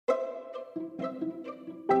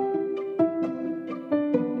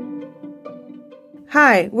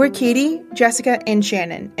Hi, we're Katie, Jessica, and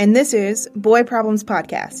Shannon, and this is Boy Problems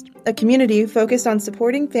Podcast, a community focused on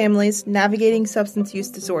supporting families navigating substance use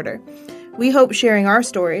disorder. We hope sharing our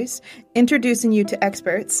stories, introducing you to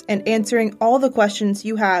experts, and answering all the questions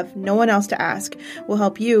you have no one else to ask will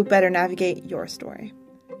help you better navigate your story.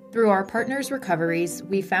 Through our partners' recoveries,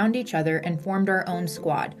 we found each other and formed our own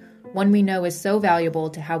squad, one we know is so valuable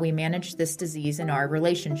to how we manage this disease in our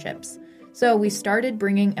relationships. So we started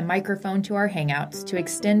bringing a microphone to our hangouts to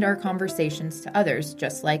extend our conversations to others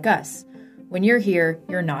just like us. When you're here,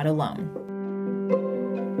 you're not alone.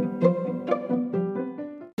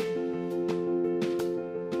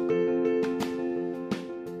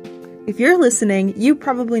 If you're listening, you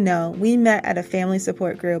probably know we met at a family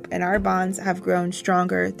support group and our bonds have grown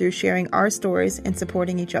stronger through sharing our stories and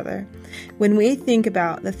supporting each other. When we think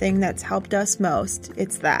about the thing that's helped us most,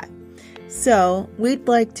 it's that. So, we'd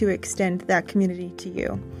like to extend that community to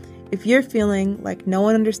you. If you're feeling like no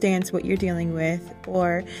one understands what you're dealing with,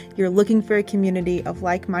 or you're looking for a community of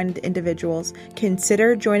like-minded individuals,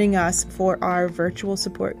 consider joining us for our virtual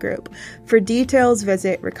support group. For details,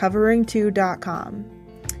 visit recovering2.com.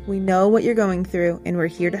 We know what you're going through, and we're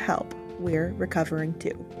here to help. We're recovering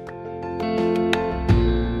too.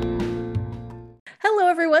 Hello,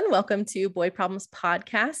 everyone. Welcome to Boy Problems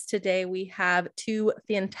Podcast. Today we have two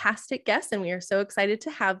fantastic guests, and we are so excited to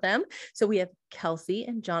have them. So we have Kelsey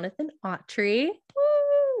and Jonathan Autry.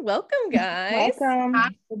 Woo! Welcome, guys. Welcome.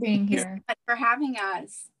 Thanks for being here. Thanks for having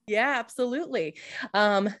us. Yeah, absolutely.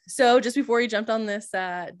 So just before we jumped on this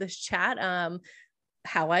chat,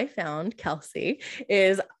 how I found Kelsey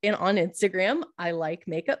is on Instagram. I like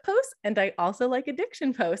makeup posts and I also like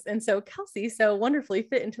addiction posts. And so Kelsey so wonderfully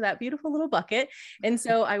fit into that beautiful little bucket. And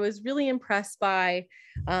so I was really impressed by,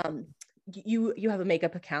 you have a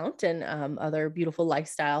makeup account and other beautiful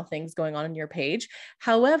lifestyle things going on your page.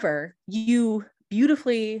 However, you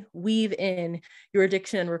beautifully weave in your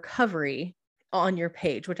addiction and recovery on your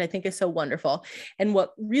page, which I think is so wonderful. And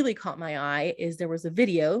what really caught my eye is there was a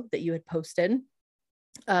video that you had posted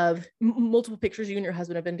of multiple pictures. You and your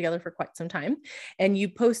husband have been together for quite some time, and you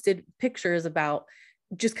posted pictures about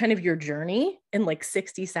just kind of your journey in like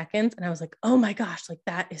 60 seconds. And I was like, oh my gosh, like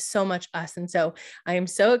that is so much us. And so I am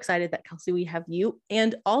so excited that Kelsey, we have you.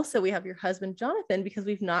 And also we have your husband, Jonathan, because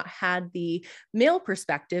we've not had the male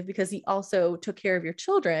perspective because he also took care of your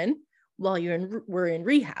children while were in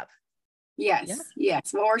rehab. Yes. Yeah.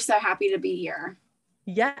 Yes. Well, we're so happy to be here.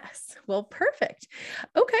 Yes. Well, perfect.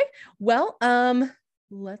 Okay. Well,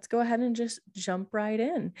 let's go ahead and just jump right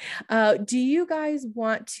in. Do you guys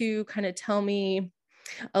want to kind of tell me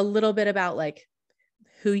a little bit about like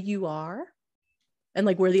who you are and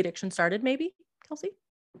like where the addiction started, maybe, Kelsey?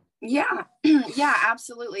 Yeah. Yeah,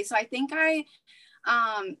 absolutely. So I think I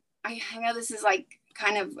know this is like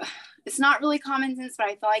kind of, it's not really common sense, but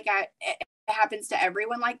I feel like it happens to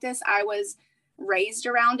everyone like this. I was raised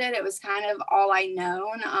around it. It was kind of all I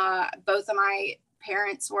known. Both of my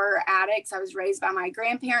parents were addicts. I was raised by my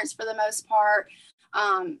grandparents for the most part.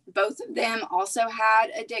 Both of them also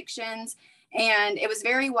had addictions, and it was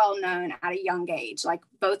very well known at a young age. Like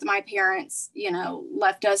both of my parents,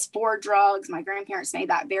 left us for drugs. My grandparents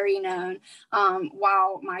made that very known.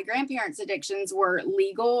 While my grandparents' addictions were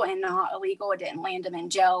legal and not illegal, it didn't land them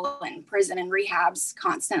in jail and prison and rehabs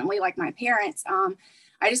constantly like my parents.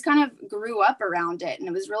 I just kind of grew up around it, and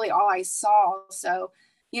it was really all I saw. So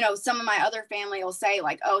some of my other family will say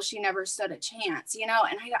like, oh, she never stood a chance, and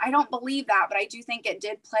I don't believe that, but I do think it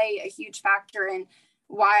did play a huge factor in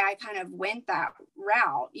why I kind of went that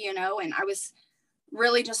route, and I was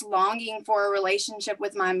really just longing for a relationship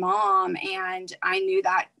with my mom. And I knew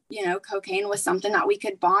that, cocaine was something that we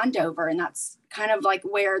could bond over. And that's kind of like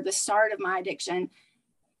where the start of my addiction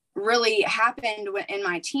really happened in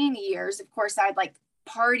my teen years. Of course, I'd like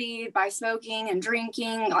partied by smoking and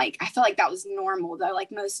drinking. Like I feel like that was normal though.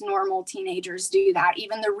 Like most normal teenagers do that.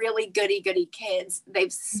 Even the really goody kids,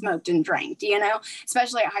 they've smoked and drank,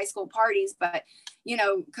 especially at high school parties. But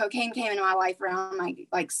cocaine came into my life around my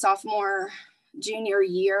like sophomore, junior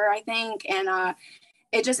year, I think, and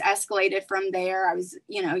it just escalated from there. I was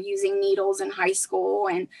using needles in high school,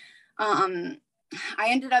 and I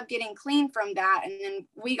ended up getting clean from that. And then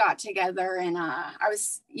we got together, and I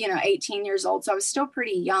was, 18 years old. So I was still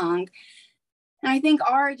pretty young. And I think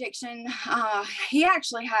our addiction, he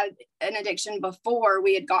actually had an addiction before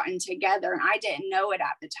we had gotten together, and I didn't know it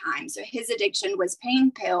at the time. So his addiction was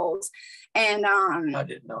pain pills. And I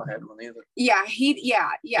didn't know I had one either. Yeah.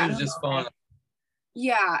 It was just fun.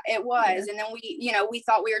 Yeah, it was. Yeah. And then we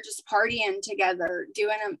thought we were just partying together,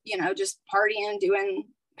 doing, just partying, doing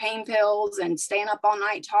pain pills and staying up all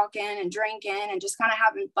night talking and drinking and just kind of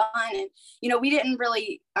having fun. And, you know,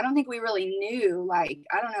 I don't think we really knew, like,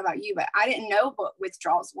 I don't know about you, but I didn't know what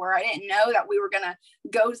withdrawals were. I didn't know that we were going to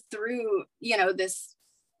go through, you know, this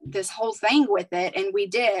whole thing with it. And we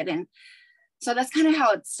did. And so that's kind of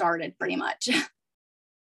how it started pretty much.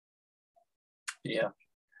 Yeah.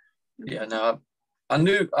 No, I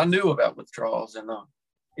knew about withdrawals, and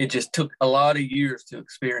it just took a lot of years to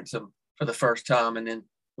experience them for the first time. And then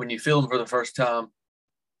when you feel them for the first time,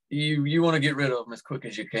 you want to get rid of them as quick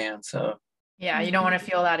as you can. So yeah, you don't want to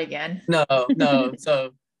feel that again. No.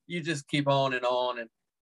 So you just keep on,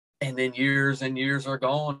 and then years and years are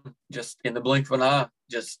gone, just in the blink of an eye,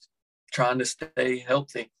 just trying to stay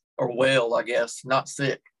healthy or well, I guess, not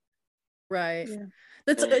sick. Right. Yeah.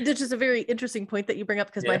 That's just a very interesting point that you bring up,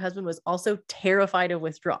 because my husband was also terrified of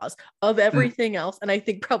withdrawals, of everything else. And I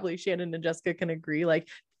think probably Shannon and Jessica can agree. Like,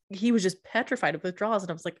 he was just petrified of withdrawals. And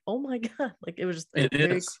I was like, oh my God. Like, it was just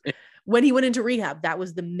like, when he went into rehab, that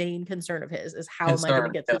was the main concern of his, is how am I going to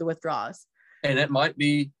get through the withdrawals? And it might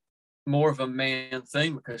be more of a man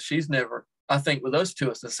thing, because I think with us two,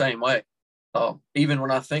 it's the same way. Even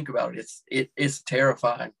when I think about it, it's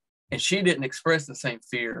terrifying. And she didn't express the same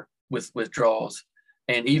fear with withdrawals.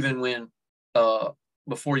 And even when,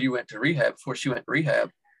 before she went to rehab,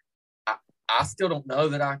 I still don't know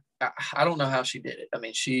that I don't know how she did it. I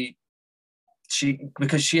mean, she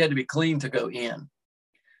because she had to be clean to go in,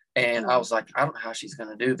 and I was like, I don't know how she's going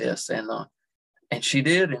to do this. And she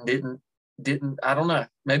did, and didn't, I don't know,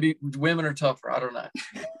 maybe women are tougher. I don't know.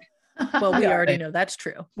 Well, we already know that's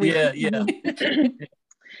true. Yeah.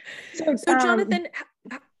 So Jonathan,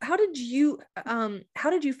 how did you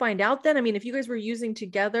find out then? I mean, if you guys were using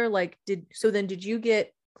together, like, did you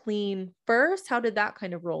get clean first? How did that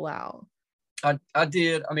kind of roll out? I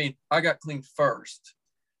did. I mean, I got clean first.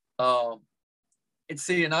 And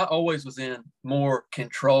I always was in more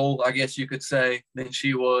control, I guess you could say, than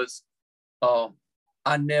she was.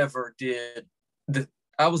 I never did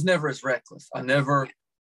I was never as reckless. I never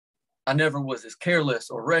was as careless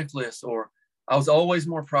or reckless, or I was always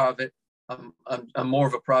more private. I'm more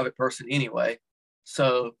of a private person anyway.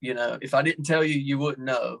 So, you know, if I didn't tell you, you wouldn't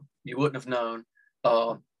know. You wouldn't have known.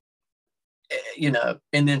 You know,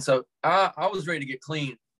 and then so I was ready to get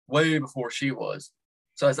clean way before she was.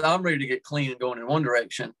 So as I'm ready to get clean and going in one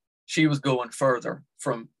direction, she was going further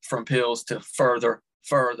from pills to further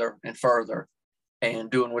and further,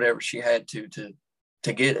 and doing whatever she had to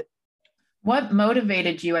get it. What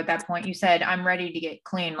motivated you at that point? You said, I'm ready to get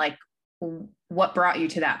clean. Like, what brought you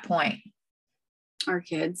to that point? Our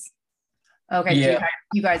kids. Okay. Yeah. So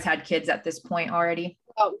you guys had kids at this point already?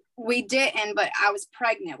 Oh, we didn't, but I was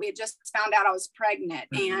pregnant. We had just found out I was pregnant,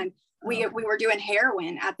 and we were doing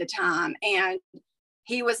heroin at the time. And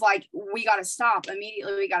he was like, we got to stop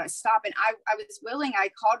immediately. We got to stop. And I was willing. I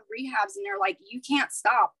called rehabs, and they're like, you can't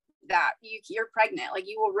stop that. You're pregnant. Like,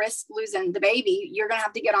 you will risk losing the baby. You're going to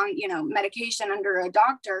have to get on, you know, medication under a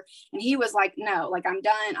doctor. And he was like, no, like, I'm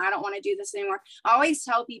done. I don't want to do this anymore. I always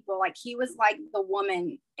tell people, like, he was like the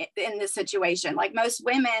woman in this situation. Like, most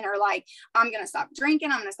women are like, I'm going to stop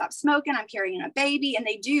drinking. I'm going to stop smoking. I'm carrying a baby. And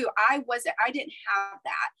they do. I didn't have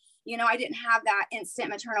that. You know, I didn't have that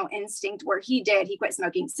instant maternal instinct where he did. He quit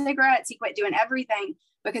smoking cigarettes. He quit doing everything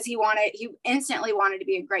because he instantly wanted to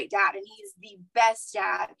be a great dad. And he's the best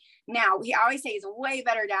dad. Now, I always say he's a way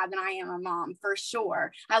better dad than I am a mom, for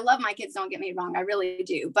sure. I love my kids, don't get me wrong. I really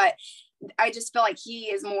do. But I just feel like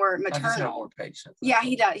he is more maternal. I just have more patience. Yeah,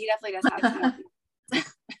 he does. He definitely does have more.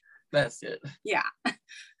 That's it. Yeah.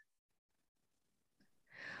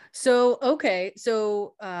 So, okay.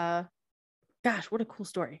 So, gosh, what a cool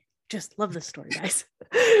story. Just love this story, guys.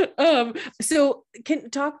 So can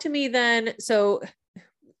talk to me then. So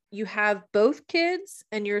you have both kids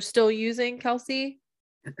and you're still using, Kelsey?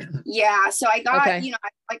 Yeah. So I got, you know,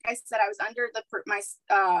 like I said, I was under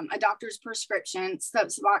a doctor's prescription,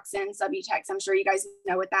 Suboxone, Subutex. I'm sure you guys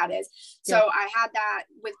know what that is. So I had that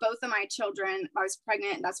with both of my children. I was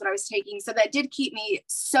pregnant. And that's what I was taking. So that did keep me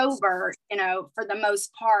sober, you know, for the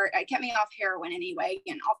most part. It kept me off heroin anyway,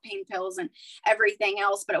 and off pain pills and everything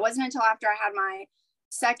else. But it wasn't until after I had my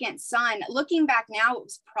second son, looking back now, it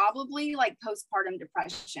was probably like postpartum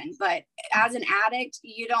depression. But as an addict,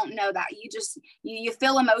 you don't know that. You just you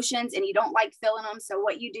feel emotions and you don't like feeling them. So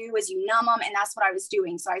what you do is you numb them, and that's what I was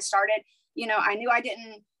doing. So I started, you know, I knew I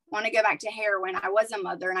didn't want to go back to heroin. I was a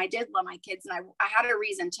mother and I did love my kids, and I had a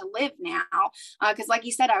reason to live now, because like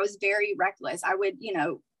you said, I was very reckless. I would, you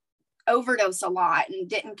know, overdose a lot and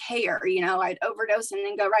didn't care. You know, I'd overdose and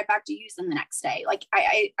then go right back to use them the next day. Like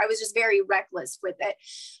I was just very reckless with it.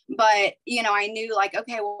 But, you know, I knew like,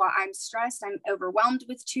 okay, well, I'm stressed. I'm overwhelmed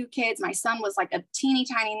with 2 kids. My son was like a teeny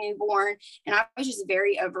tiny newborn, and I was just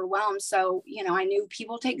very overwhelmed. So, you know, I knew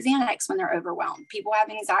people take Xanax when they're overwhelmed. People have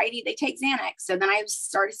anxiety, they take Xanax. So then I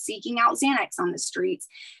started seeking out Xanax on the streets,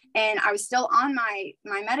 and I was still on my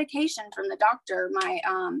medication from the doctor, my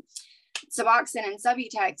Suboxone and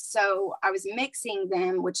Subutex. So I was mixing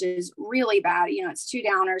them, which is really bad. You know, it's 2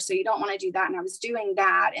 downers, so you don't want to do that. And I was doing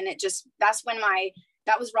that, and that's when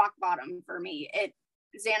that was rock bottom for me.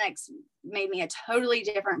 Xanax made me a totally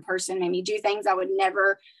different person, made me do things I would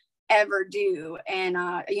never ever do. And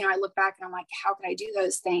you know, I look back and I'm like, how could I do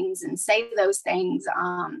those things and say those things?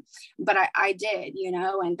 But I did, you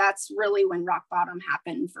know, and that's really when rock bottom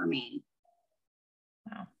happened for me.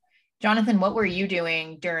 Wow. Jonathan, what were you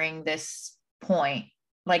doing during this point?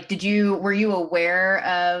 Like, were you aware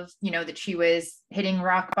of, you know, that she was hitting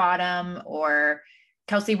rock bottom? Or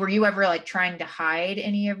Kelsey, were you ever like trying to hide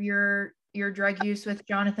any of your drug use with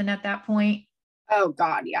Jonathan at that point? Oh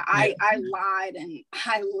God, yeah. I lied, and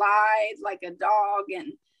I lied like a dog,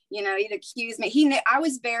 and you know, he'd accuse me. He knew I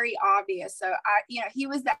was very obvious. So you know, he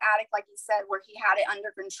was the addict, like he said, where he had it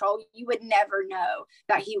under control. You would never know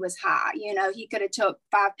that he was high. You know, he could have took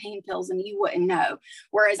 5 pain pills and you wouldn't know.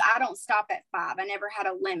 Whereas I don't stop at 5. I never had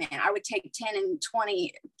a limit. I would take 10 and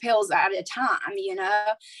 20 pills at a time, you know,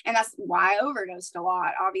 and that's why I overdosed a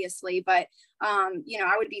lot, obviously. But you know,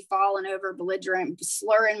 I would be falling over, belligerent,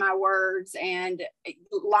 slurring my words and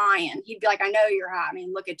lying. He'd be like, I know you're high. I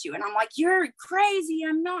mean, look at you. And I'm like, you're crazy.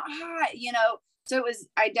 I'm not high, you know? So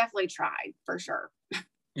I definitely tried for sure.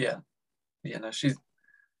 Yeah. You know, she's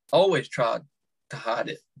always tried to hide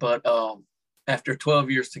it. But after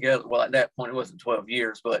 12 years together, well, at that point, it wasn't 12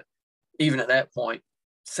 years, but even at that point,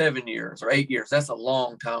 7 years or 8 years, that's a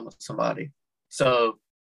long time with somebody. So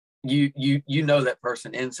you know that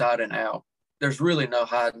person inside and out. There's really no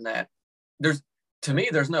hiding that. To me,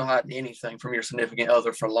 there's no hiding anything from your significant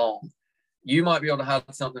other for long. You might be able to hide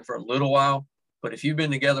something for a little while, but if you've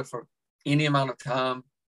been together for any amount of time,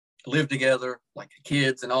 live together, like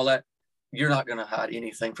kids and all that, you're not going to hide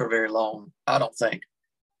anything for very long, I don't think.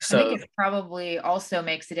 So I think it probably also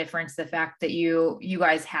makes a difference, the fact that you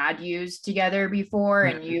guys had used together before,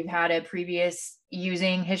 and you've had a previous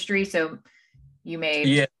using history. So you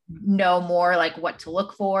may know more like what to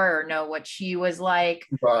look for, or know what she was like.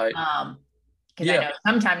 Right. Because I know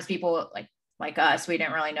sometimes people like us, we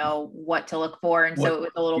didn't really know what to look for. And so it was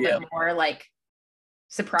a little bit more like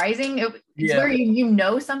surprising. It's where you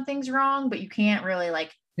know something's wrong, but you can't really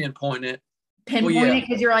like pinpoint it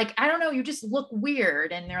because you're like, I don't know, you just look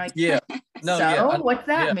weird. And they're like, what's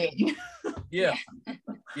that mean? Yeah.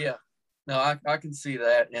 No, I can see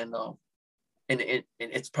that. And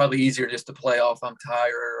it's probably easier just to play off I'm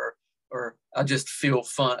tired or I just feel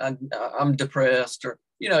fun. I'm depressed, or,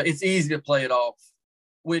 you know, it's easy to play it off,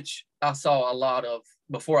 which I saw a lot of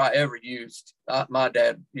before I ever used. My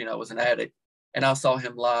dad, you know, was an addict, and I saw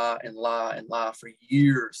him lie and lie and lie for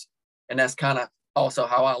years. And that's kind of also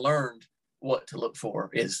how I learned what to look for,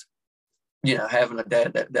 is, you know, having a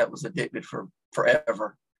dad that was addicted for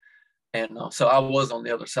forever. And so I was on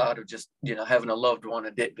the other side of just, you know, having a loved one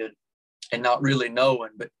addicted and not really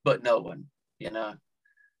knowing, but knowing, you know.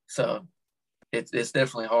 So it's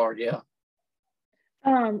definitely hard, yeah.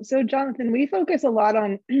 So Jonathan, we focus a lot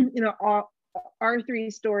on, you know, our 3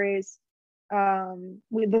 stories.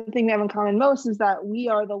 The thing we have in common most is that we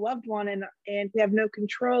are the loved one, and we have no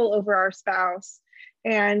control over our spouse.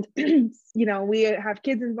 And, you know, we have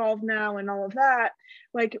kids involved now and all of that.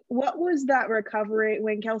 Like, what was that recovery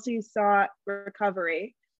when Kelsey sought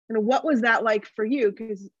recovery? And what was that like for you?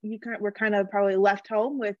 Because you were kind of probably left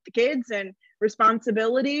home with the kids and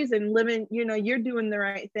responsibilities and living, you know, you're doing the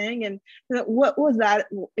right thing. And what was that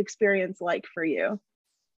experience like for you?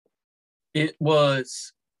 It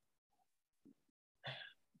was,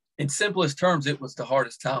 in simplest terms, it was the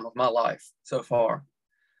hardest time of my life so far.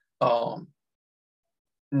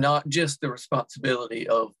 Not just the responsibility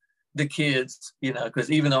of the kids, you know,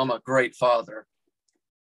 because even though I'm a great father,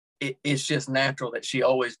 it's just natural that she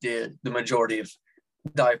always did the majority of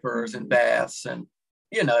diapers and baths, and,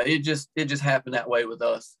 you know, it just happened that way with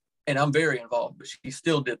us. And I'm very involved, but she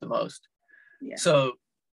still did the most. Yeah. So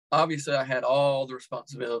obviously I had all the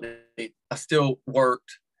responsibility. I still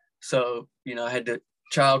worked. So, you know, I had to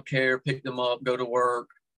childcare, pick them up, go to work,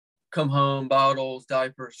 come home, bottles,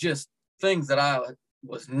 diapers, just things that I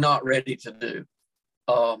was not ready to do.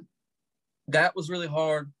 That was really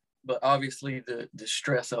hard, but obviously the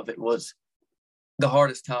stress of it was the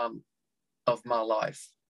hardest time of my life.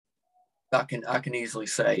 I can easily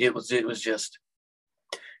say it was just,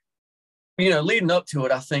 leading up to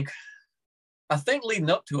it. I think leading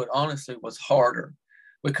up to it honestly was harder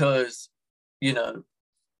because,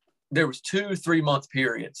 there was 2-3 month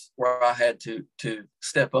periods where I had to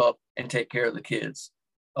step up and take care of the kids.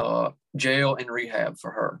 Jail and rehab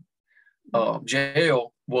for her.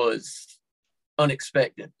 Jail was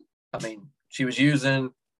unexpected. I mean, she was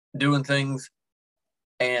doing things,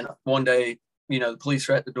 and one day, the police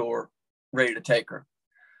were at the door ready to take her.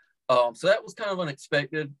 So that was kind of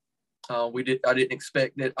unexpected. I didn't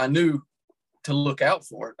expect it. I knew to look out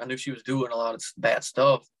for it. I knew she was doing a lot of bad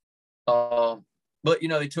stuff. But,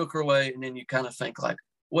 they took her away, and then you kind of think like,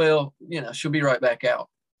 well, she'll be right back out.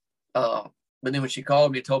 But then when she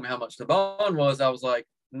called me and told me how much the bond was, I was like,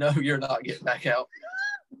 no, you're not getting back out.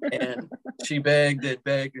 And she begged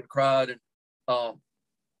and cried.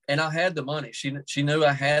 And I had the money. She knew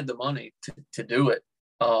I had the money to do it.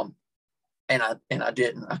 And I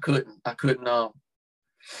didn't. I couldn't.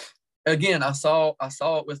 Again, I saw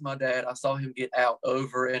it with my dad. I saw him get out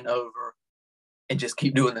over and over and just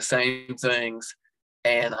keep doing the same things.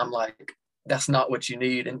 And I'm like, that's not what you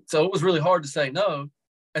need. And so it was really hard to say no,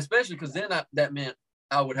 especially because then that meant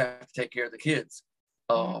I would have to take care of the kids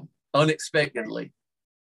unexpectedly.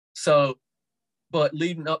 So, but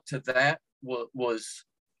leading up to that was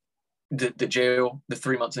the jail, the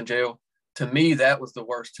 3 months in jail. To me, that was the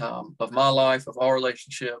worst time of my life, of our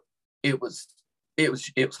relationship. It was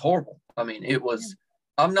horrible. I mean,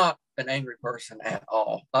 I'm not an angry person at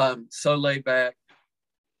all. I'm so laid back.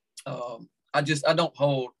 I don't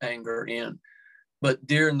hold anger in. But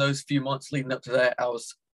during those few months leading up to that, I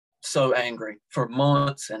was so angry for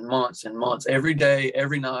months and months and months, every day,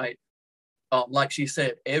 every night. Like she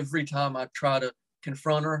said, every time I try to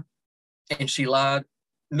confront her and she lied,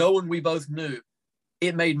 knowing we both knew,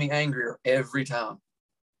 it made me angrier every time.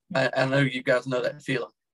 I know you guys know that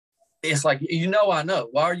feeling. It's like, I know.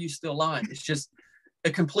 Why are you still lying? It's just a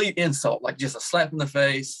complete insult, like just a slap in the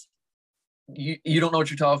face. You don't know what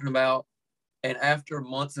you're talking about. And after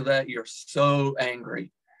months of that, you're so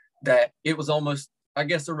angry that it was almost, I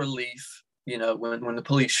guess, a relief, when the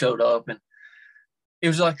police showed up. And it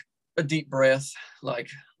was like a deep breath, like,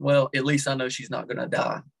 well, at least I know she's not going to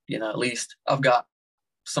die. At least I've got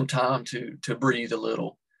some time to breathe a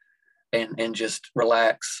little and just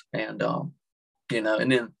relax. And,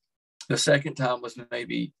 and then the second time was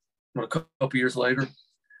maybe a couple years later.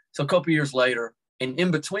 So a couple years later, and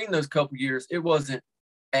in between those couple years, it wasn't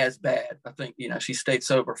as bad. I think, she stayed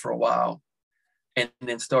sober for a while and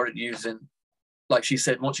then started using, like she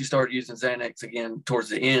said, once she started using Xanax again towards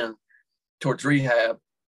the end, towards rehab,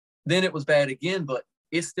 then it was bad again, but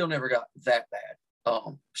it still never got that bad.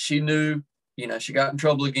 She knew, she got in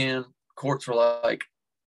trouble again. Courts were like,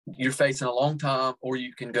 you're facing a long time or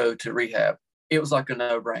you can go to rehab. It was like a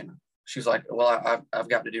no-brainer. She was like, well, I've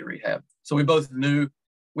got to do rehab. So we both knew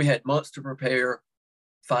we had months to prepare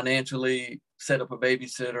financially, set up a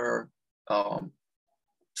babysitter.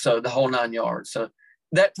 So the whole 9 yards. So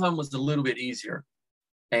that time was a little bit easier.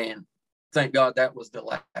 And thank God that was the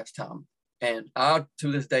last time. And I,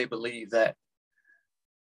 to this day, believe that,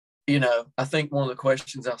 I think one of the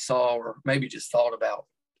questions I saw or maybe just thought about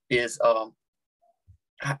is,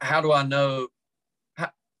 how do I know?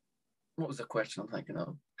 What was the question I'm thinking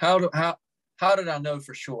of? How did I know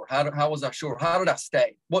for sure? How was I sure? How did I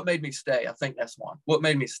stay? What made me stay? I think that's one. What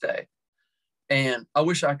made me stay? And I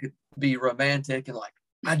wish I could be romantic and like,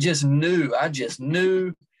 I just knew,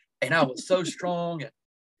 and I was so strong.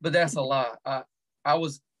 But that's a lie. I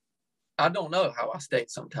don't know how I stayed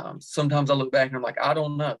sometimes. Sometimes I look back and I'm like, I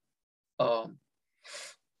don't know.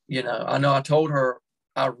 I know I told her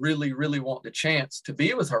I really, really want the chance to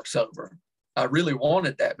be with her sober. I really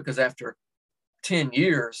wanted that because after 10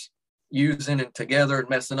 years using it together and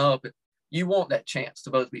messing up, you want that chance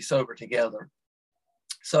to both be sober together.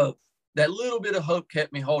 So that little bit of hope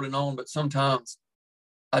kept me holding on, but sometimes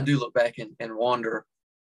I do look back and wonder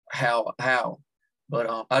how.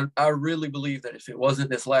 But I really believe that if it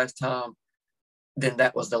wasn't this last time, then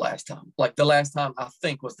that was the last time. Like the last time I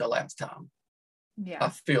think was the last time. Yeah. I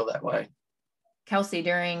feel that way. Kelsey,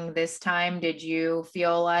 during this time, did you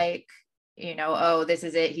feel like, oh, this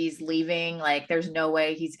is it, he's leaving, like there's no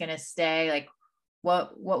way he's going to stay? Like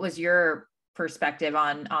what was your perspective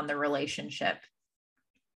on the relationship?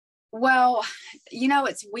 Well,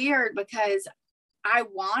 it's weird because I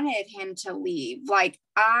wanted him to leave. Like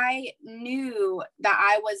I knew that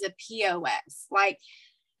I was a POS, like,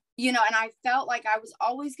 and I felt like I was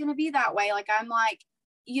always going to be that way. Like, I'm like,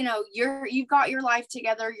 you've got your life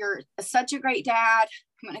together. You're such a great dad.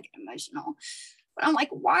 I'm going to get emotional. But I'm like,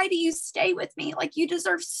 why do you stay with me? Like, you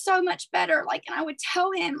deserve so much better. Like, and I would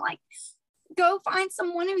tell him, like, go find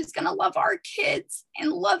someone who's going to love our kids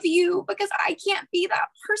and love you, because I can't be that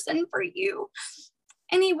person for you.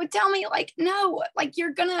 And he would tell me, like, no, like,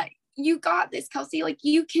 you got this, Kelsey, like,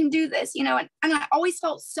 you can do this, you know. And I always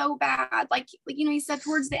felt so bad. Like, you know, he said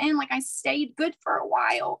towards the end, like, I stayed good for a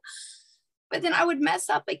while, but then I would mess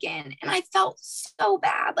up again. And I felt so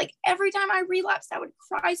bad. Like, every time I relapsed, I would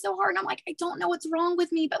cry so hard. And I'm like, I don't know what's wrong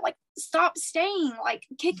with me, but like, stop staying, like,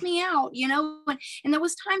 kick me out, you know? And there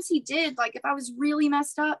was times he did, like, if I was really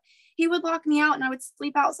messed up, he would lock me out and I would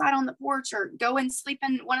sleep outside on the porch or go and sleep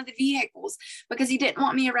in one of the vehicles because he didn't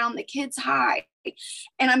want me around the kids high.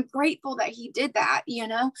 And I'm grateful that he did that, you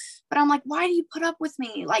know, but I'm like, why do you put up with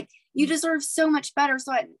me? Like, you deserve so much better.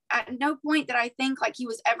 So at no point did I think like he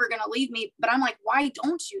was ever going to leave me, but I'm like, why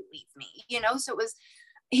don't you leave me? You know, so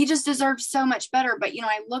he just deserves so much better. But, you know,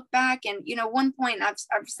 I look back and, you know, one point I've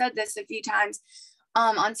said this a few times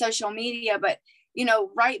on social media, but, you know,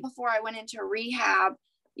 right before I went into rehab,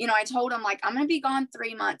 you know, I told him, like, I'm going to be gone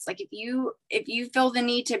 3 months. Like, if you feel the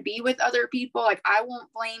need to be with other people, like, I won't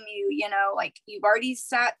blame you, you know, like, you've already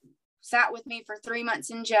sat with me for 3 months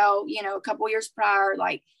in jail, you know, a couple years prior.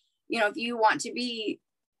 Like, you know, if you want me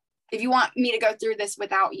to go through this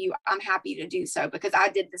without you, I'm happy to do so, because I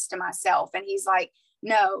did this to myself. And he's like,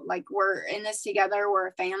 no, like, we're in this together. We're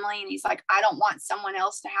a family. And he's like, I don't want someone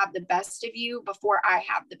else to have the best of you before I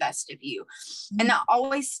have the best of you. Mm-hmm. And that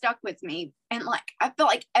always stuck with me. And like, I feel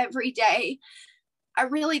like every day I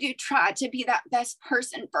really do try to be that best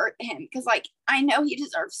person for him, because like, I know he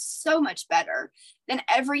deserves so much better than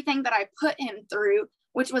everything that I put him through,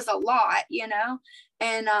 which was a lot, you know?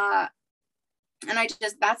 And I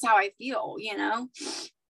just, that's how I feel, you know?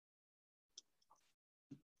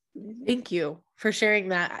 Thank you for sharing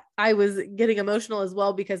that. I was getting emotional as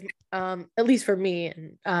well, because at least for me,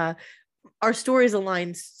 and our stories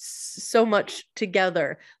align so much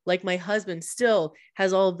together. Like, my husband still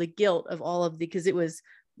has all of the guilt of all of because it was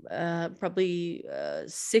probably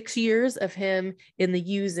 6 years of him in the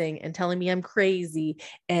using and telling me I'm crazy.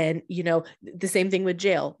 And, you know, the same thing with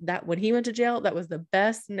jail, that when he went to jail, that was the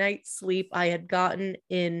best night's sleep I had gotten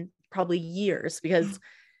in probably years, because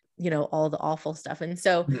you know, all the awful stuff. And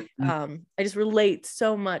so I just relate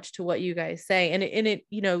so much to what you guys say. And it,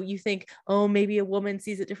 you know, you think, oh, maybe a woman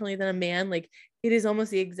sees it differently than a man. Like, it is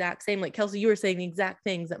almost the exact same. Like, Kelsey, you were saying the exact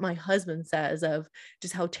things that my husband says of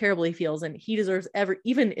just how terrible he feels. And he deserves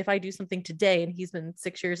even if I do something today, and he's been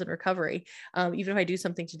 6 years in recovery, even if I do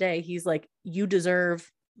something today, he's like, you deserve,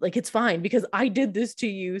 like, it's fine because I did this to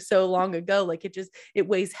you so long ago. Like, it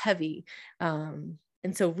weighs heavy.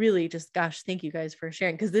 And so really just, gosh, thank you guys for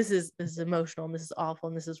sharing, because this is emotional, and this is awful,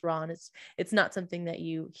 and this is raw, and it's not something that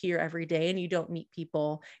you hear every day, and you don't meet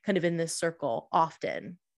people kind of in this circle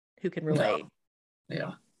often who can relate.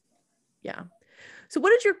 No. Yeah. So what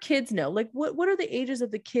did your kids know? Like, what are the ages of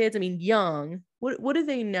the kids? I mean, young, what do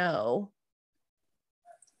they know?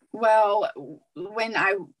 Well, when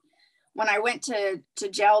I went to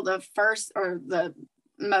jail, the first, or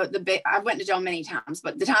I went to jail many times,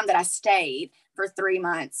 but the time that I stayed for 3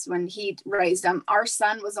 months when he raised them, our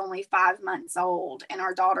son was only 5 months old and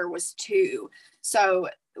our daughter was 2. So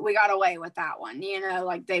we got away with that one, you know,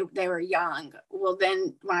 like they were young. Well,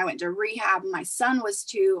 then when I went to rehab, my son was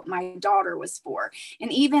 2, my daughter was 4.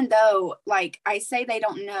 And even though, like, I say they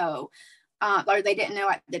don't know, or they didn't know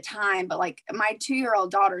at the time, but like, my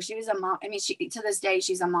 2-year-old daughter, she was a mom. I mean, to this day,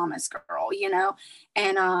 she's a mama's girl, you know?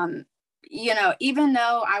 And, you know, even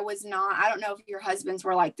though I was not, I don't know if your husbands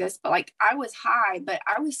were like this, but like, I was high, but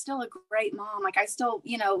I was still a great mom. Like, I still,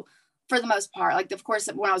 you know, for the most part, like, of course,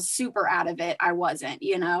 when I was super out of it, I wasn't,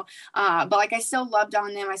 you know, but like, I still loved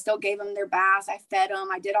on them. I still gave them their baths. I fed them.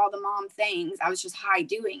 I did all the mom things. I was just high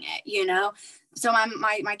doing it, you know? So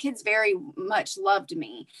my kids very much loved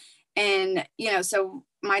me. And, you know, so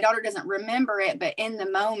my daughter doesn't remember it, but in the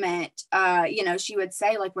moment, you know, she would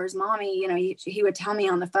say, like, where's mommy? You know, he would tell me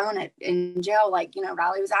on the phone in jail, like, you know,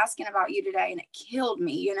 Riley was asking about you today, and it killed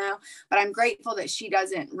me, you know, but I'm grateful that she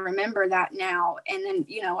doesn't remember that now. And then,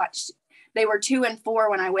 you know, they were 2 and 4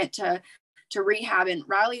 when I went to rehab, and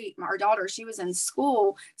Riley, our daughter, she was in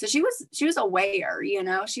school. So she was aware, you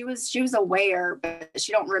know, she was aware, but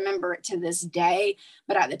she don't remember it to this day.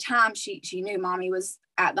 But at the time she knew mommy was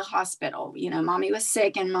at the hospital, you know, mommy was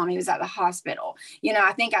sick and mommy was at the hospital. You know,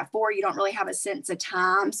 I think at 4, you don't really have a sense of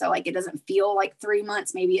time. So like, it doesn't feel like 3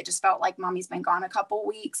 months. Maybe it just felt like mommy's been gone a couple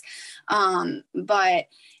weeks. But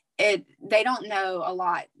they don't know a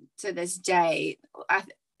lot to this day.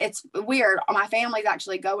 it's weird. My family's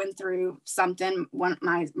actually going through something.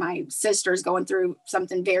 My sister's going through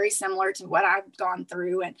something very similar to what I've gone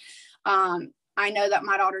through. And I know that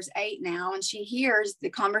my daughter's 8 now, and she hears the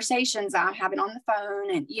conversations I'm having on the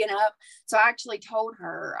phone. And, so I actually told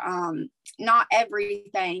her, not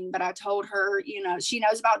everything, but I told her, she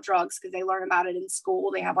knows about drugs because they learn about it in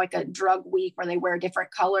school. They have like a drug week where they wear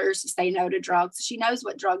different colors to say no to drugs. She knows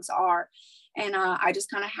what drugs are. And I just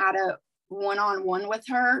kind of had a one-on-one with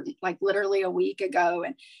her, like literally a week ago,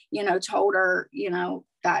 and, told her,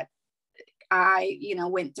 that I,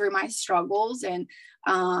 went through my struggles, and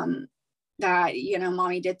that,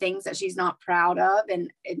 mommy did things that she's not proud of. And,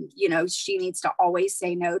 she needs to always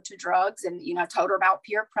say no to drugs. And, told her about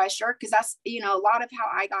peer pressure, because that's, a lot of how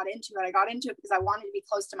I got into it. I got into it because I wanted to be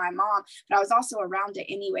close to my mom, but I was also around it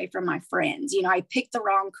anyway from my friends. I picked the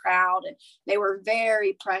wrong crowd, and they were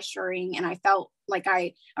very pressuring. And I felt like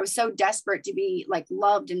I was so desperate to be like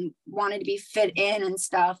loved and wanted to be fit in and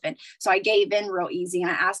stuff. And so I gave in real easy.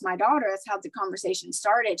 And I asked my daughter, that's how the conversation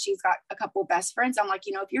started. She's got a couple best friends. I'm like,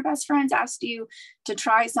 if your best friends asked you to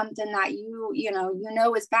try something that you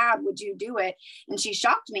is bad, would you do it? And she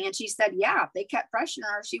shocked me, and she said, yeah, if they kept pressuring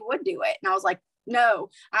her, she would do it. And I was like, no,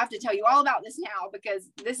 I have to tell you all about this now, because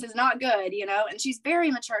this is not good, and she's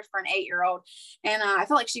very mature for an 8-year-old. And I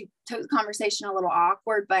felt like she took the conversation a little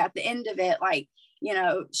awkward, but at the end of it, like,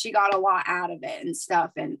 she got a lot out of it and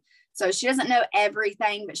stuff. And so she doesn't know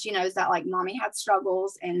everything, but she knows that like mommy had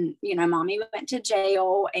struggles, and, mommy went to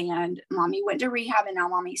jail, and mommy went to rehab, and now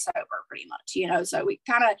mommy's sober pretty much, so we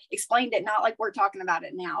kind of explained it, not like we're talking about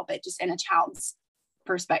it now, but just in a child's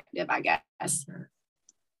perspective, I guess.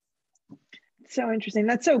 So interesting.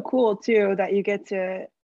 That's so cool too, that you get to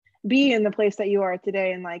be in the place that you are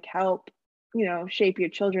today and like help, shape your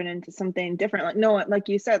children into something different. Like, no, like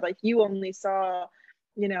you said, like you only saw,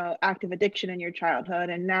 active addiction in your childhood,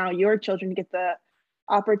 and now your children get the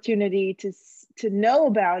opportunity to know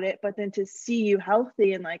about it, but then to see you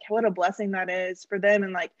healthy, and like what a blessing that is for them.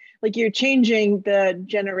 And like you're changing the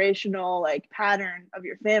generational like pattern of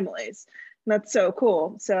your families. And that's so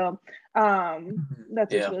cool. So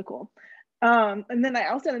that's just really cool. And then I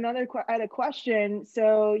also had I had a question.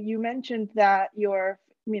 So you mentioned that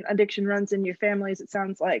addiction runs in your families. It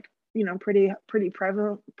sounds like, pretty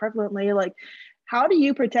prevalently. Like, how do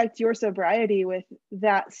you protect your sobriety with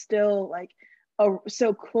that still like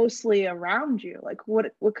so closely around you? Like, what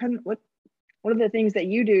are the things that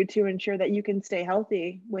you do to ensure that you can stay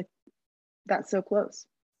healthy with that so close?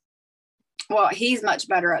 Well, he's much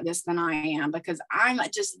better at this than I am, because I'm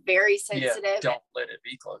just very sensitive. Yeah, don't let it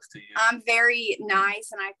be close to you. I'm very nice,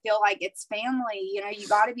 and I feel like it's family. You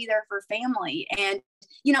got to be there for family. And,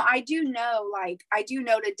 I do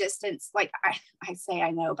know to distance, like I say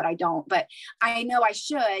I know, but I don't, but I know I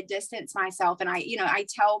should distance myself. And I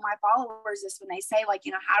tell my followers this when they say like,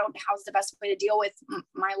 how's the best way to deal with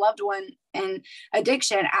my loved one in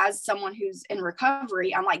addiction as someone who's in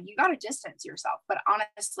recovery. I'm like, you got to distance yourself. But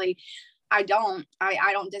honestly, I don't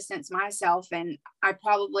distance myself. And I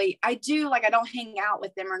do, like, I don't hang out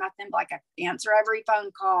with them or nothing, but like I answer every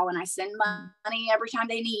phone call, and I send money every time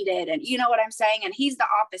they need it. And you know what I'm saying? And he's the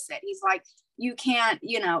opposite. He's like, you can't,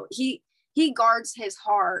 he guards his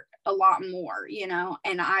heart a lot more,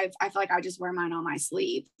 and I feel like I just wear mine on my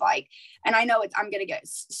sleeve. Like, and I know I'm going to get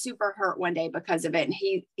super hurt one day because of it. And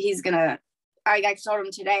he's going to, I told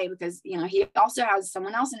him today, because, he also has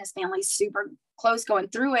someone else in his family super close going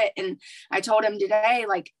through it. And I told him today,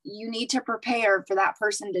 like, you need to prepare for that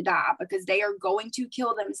person to die, because they are going to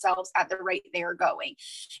kill themselves at the rate they are going.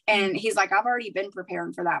 And he's like, I've already been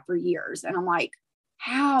preparing for that for years. And I'm like,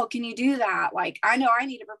 how can you do that? Like, I know I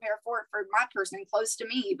need to prepare for it for my person close to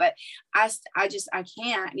me, but I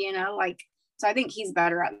can't, like, so I think he's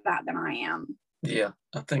better at that than I am. Yeah,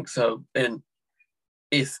 I think so. And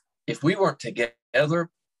if we weren't together,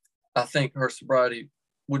 I think her sobriety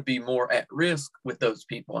would be more at risk with those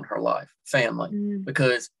people in her life, family.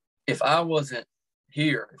 Because if I wasn't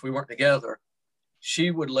here, if we weren't together,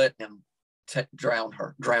 she would let him drown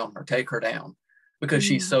her, take her down, because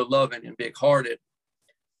she's so loving and big-hearted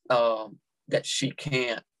that she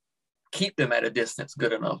can't keep them at a distance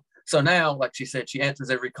good enough. So now, like she said, she answers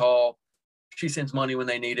every call. She sends money when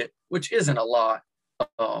they need it, which isn't a lot.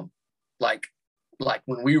 Like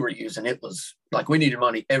when we were using, it was like we needed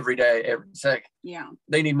money every day, every second. Yeah.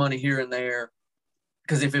 They need money here and there.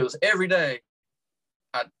 Because if it was every day,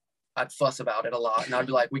 I'd fuss about it a lot. And I'd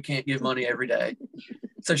be like, we can't give money every day.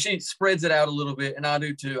 So she spreads it out a little bit. And I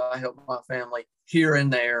do too. I help my family here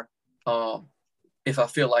and there if I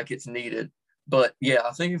feel like it's needed. But yeah,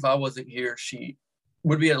 I think if I wasn't here, she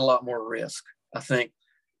would be at a lot more risk. I think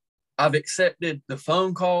I've accepted the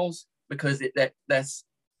phone calls because that's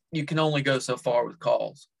you can only go so far with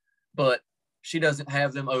calls, but she doesn't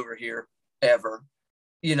have them over here ever.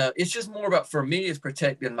 It's just more about, for me, it's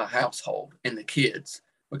protecting my household and the kids,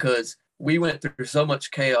 because we went through so much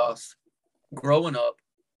chaos growing up.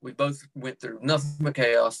 We both went through nothing but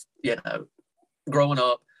chaos, growing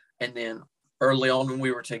up, and then early on when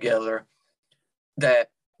we were together, that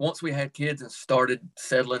once we had kids and started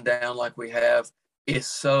settling down like we have, it's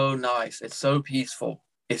so nice. It's so peaceful.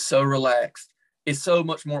 It's so relaxed. It's so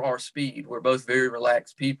much more our speed. We're both very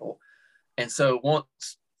relaxed people. And so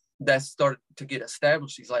once that started to get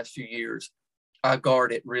established these last few years, I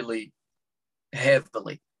guard it really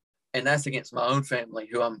heavily. And that's against my own family,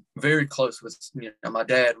 who I'm very close with. My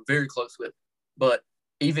dad, I'm very close with. But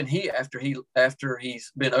even after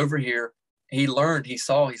he's been over here, he learned, he's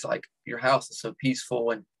like, your house is so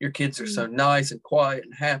peaceful and your kids are so nice and quiet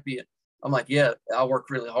and happy. And I'm like, yeah, I work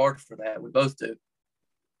really hard for that. We both do.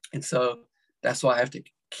 And so that's why I have to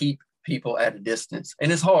keep people at a distance.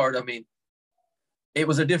 And it's hard. I mean, it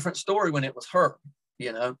was a different story when it was her.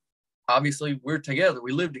 Obviously we're together.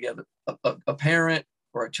 We live together. A parent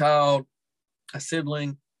or a child, a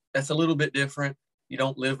sibling, that's a little bit different. You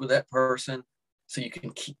don't live with that person, so you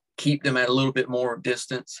can keep them at a little bit more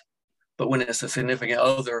distance. But when it's a significant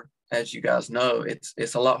other, as you guys know,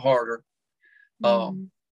 it's a lot harder.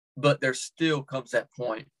 But there still comes that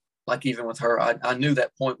point, like even with her, I knew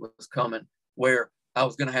that point was coming where I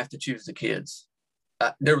was going to have to choose the kids.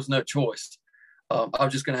 There was no choice. I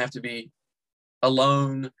was just going to have to be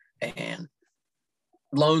alone and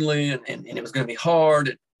lonely, and it was going to be hard.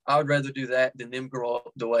 And I would rather do that than them grow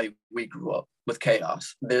up the way we grew up, with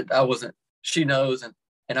chaos. That I wasn't. She knows, and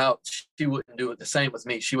she wouldn't do it the same with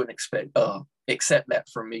me. She wouldn't accept that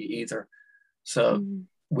from me either. So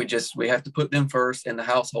we have to put them first and the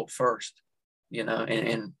household first,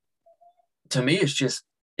 and to me, it's just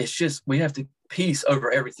we have to peace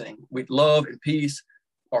over everything. We love and peace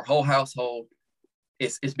our whole household.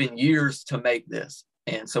 It's been years to make this,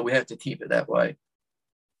 and so we have to keep it that way.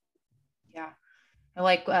 Yeah, I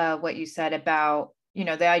like what you said about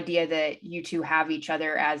the idea that you two have each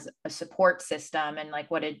other as a support system, and like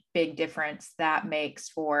what a big difference that makes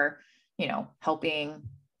for helping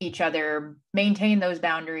each other maintain those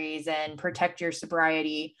boundaries and protect your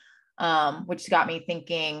sobriety, which got me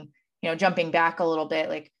thinking, jumping back a little bit,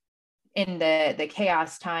 like in the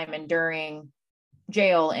chaos time and during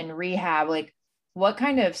jail and rehab, like what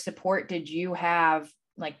kind of support did you have?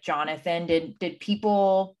 Like, Jonathan, did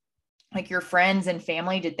people, like your friends and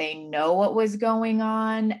family, did they know what was going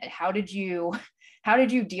on? How did you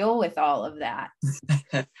deal with all of that?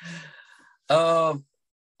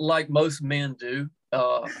 Like most men do,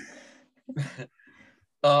 by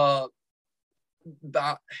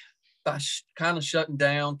kind of shutting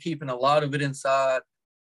down, keeping a lot of it inside.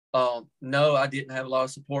 No, I didn't have a lot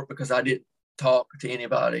of support because I didn't talk to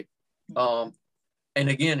anybody. And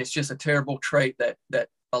again, it's just a terrible trait that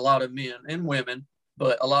a lot of men and women,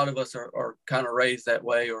 but a lot of us are kind of raised that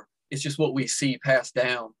way, or it's just what we see passed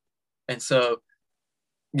down. And so,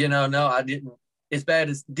 no, I didn't. As bad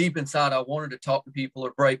as deep inside I wanted to talk to people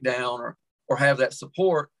or break down or have that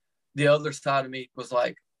support, the other side of me was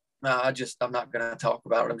like, nah, I'm not going to talk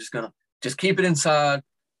about it. I'm just going to just keep it inside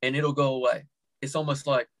and it'll go away. It's almost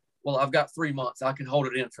like, well, I've got 3 months. I can hold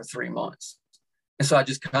it in for 3 months. And so I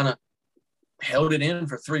just kind of held it in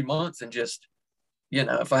for 3 months and just,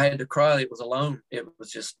 if I had to cry, it was alone. It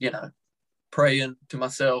was just, praying to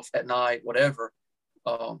myself at night, whatever.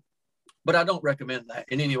 But I don't recommend that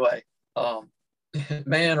in any way.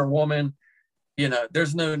 Man or woman,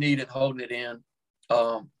 there's no need in holding it in.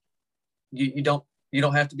 You don't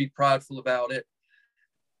have to be prideful about it.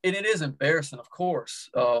 And it is embarrassing, of course.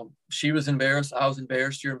 She was embarrassed. I was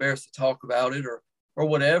embarrassed. You're embarrassed to talk about it or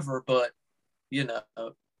whatever. But,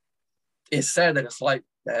 it's sad that it's like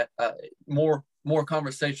that. More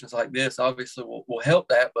conversations like this obviously will help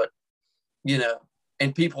that. But,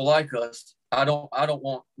 and people like us, I don't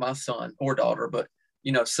want my son or daughter, but,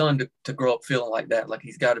 son to grow up feeling like that, like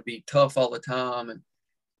he's got to be tough all the time and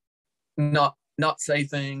not say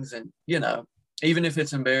things. And, even if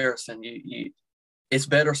it's embarrassing, it's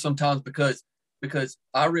better sometimes because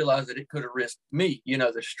I realized that it could have risked me,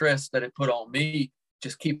 the stress that it put on me,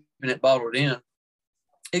 just keeping it bottled in.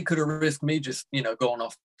 It could have risked me just, going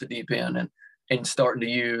off the deep end and starting to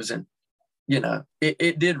use. And,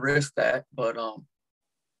 it did risk that. But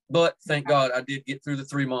thank God I did get through the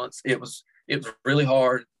 3 months. It was really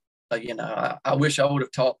hard. I wish I would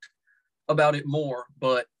have talked about it more,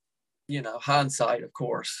 but, hindsight, of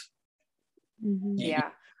course. Yeah.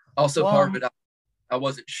 Also, part of it, I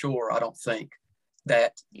wasn't sure, I don't think,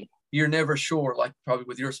 that you're never sure, like probably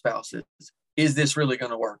with your spouse, is this really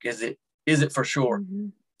going to work? Is it for sure? Mm-hmm.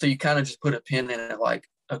 So you kind of just put a pin in it, like,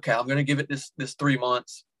 okay, I'm going to give it this 3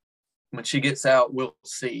 months. When she gets out, we'll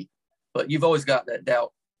see. But you've always got that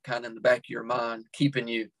doubt kind of in the back of your mind, keeping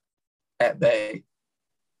you at bay.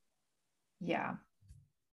 Yeah.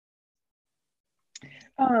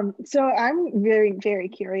 So I'm very, very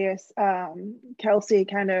curious, Kelsey,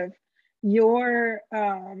 kind of you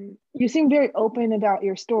seem very open about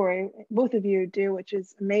your story. Both of you do, which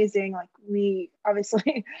is amazing. Like, we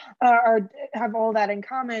obviously have all that in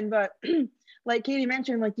common, but like Katie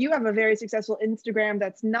mentioned, like, you have a very successful Instagram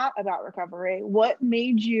that's not about recovery. What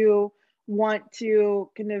made you want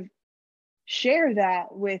to kind of share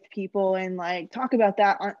that with people and like talk about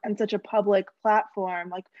that on such a public platform?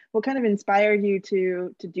 Like, what kind of inspired you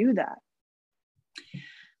to do that?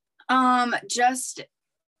 Just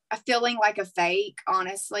feeling like a fake,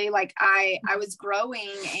 honestly. Like I was growing,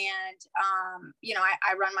 and you know,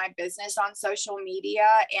 I run my business on social media,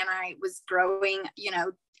 and I was growing, you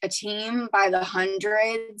know, a team by the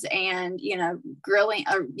hundreds, and, you know, grilling,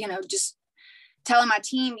 or, you know, just telling my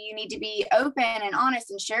team, you need to be open and honest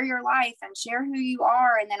and share your life and share who you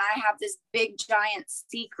are. And then I have this big giant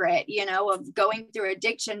secret, you know, of going through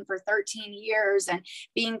addiction for 13 years and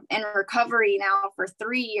being in recovery now for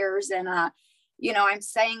 3 years. And, you know, I'm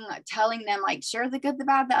telling them, like, share the good, the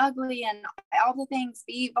bad, the ugly, and all the things,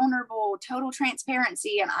 be vulnerable, total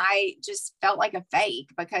transparency. And I just felt like a fake,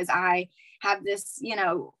 because I have this, you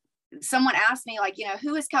know, someone asked me, like, you know,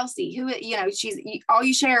 who is Kelsey? Who, you know, all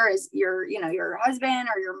you share is your, you know, your husband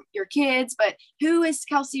or your kids, but who is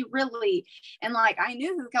Kelsey really? And like, I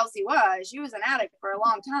knew who Kelsey was. She was an addict for a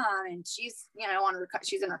long time, and she's, you know,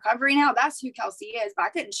 she's in recovery now. That's who Kelsey is. But I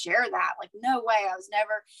couldn't share that. Like, no way. I was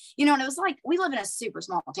never, you know, and it was like, we live in a super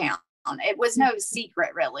small town. It was no secret,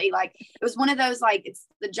 really. Like, it was one of those, like, it's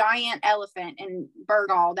the giant elephant in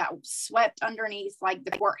Burgaw that swept underneath, like, the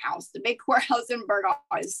courthouse, the big courthouse in Burgaw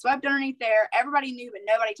is swept underneath there. Everybody knew, but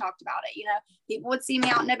nobody talked about it. You know, people would see me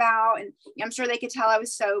out and about, and I'm sure they could tell I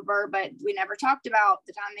was sober, but we never talked about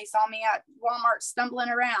the time they saw me at Walmart stumbling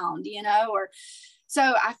around, you know, or so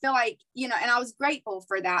I feel like, you know, and I was grateful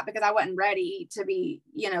for that, because I wasn't ready to be,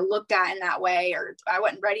 you know, looked at in that way, or I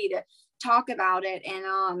wasn't ready to talk about it.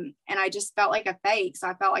 And I just felt like a fake. So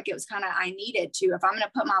I felt like it was kind of, I needed to, if I'm going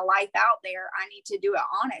to put my life out there, I need to do it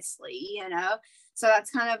honestly, you know? So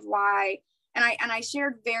that's kind of why, and I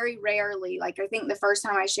shared very rarely. Like, I think the first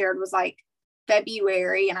time I shared was like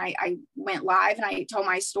February, and I went live and I told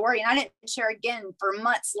my story, and I didn't share again for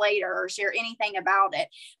months later or share anything about it.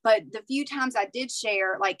 But the few times I did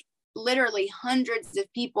share, like, literally hundreds of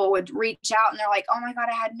people would reach out, and they're like, oh my God,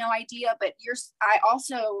 I had no idea, but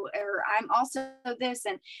I'm also this,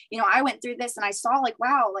 and, you know, I went through this, and I saw, like,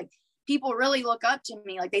 wow, like, people really look up to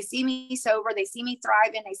me. Like, they see me sober, they see me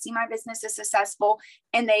thriving, they see my business is successful,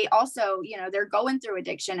 and they also, you know, they're going through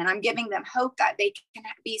addiction, and I'm giving them hope that they can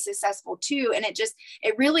be successful too. And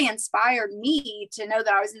it really inspired me to know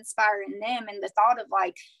that I was inspiring them. And the thought of,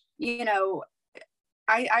 like, you know,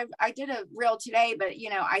 I did a reel today, but, you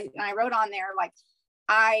know, I wrote on there, like,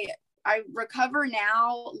 I recover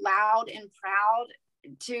now loud and proud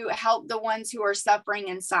to help the ones who are suffering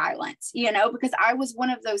in silence, you know, because I was one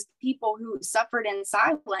of those people who suffered in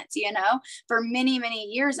silence, you know, for many, many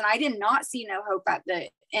years. And I did not see no hope at the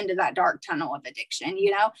end of that dark tunnel of addiction,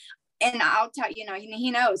 you know. And I'll tell you, know, he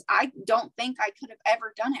knows, I don't think I could have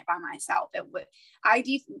ever done it by myself.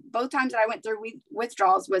 Both times that I went through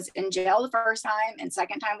withdrawals was in jail the first time, and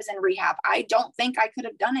second time was in rehab. I don't think I could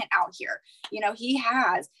have done it out here. You know, he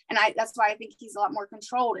has. And that's why I think he's a lot more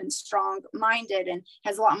controlled and strong minded and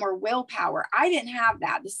has a lot more willpower. I didn't have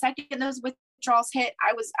that. The second those withdrawals hit,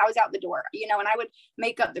 I was out the door, you know, and I would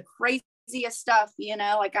make up the craziest stuff, you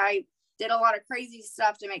know, like I did a lot of crazy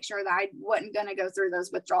stuff to make sure that I wasn't going to go through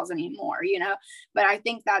those withdrawals anymore, you know. But I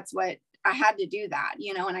think that's what I had to do, that,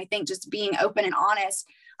 you know. And I think just being open and honest,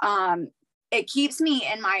 it keeps me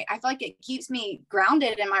I feel like it keeps me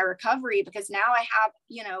grounded in my recovery, because now I have,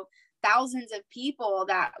 you know, thousands of people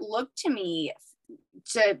that look to me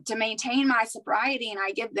to maintain my sobriety, and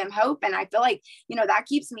I give them hope. And I feel like, you know, that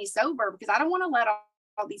keeps me sober, because I don't want to let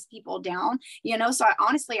all these people down, you know. So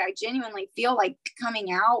I genuinely feel like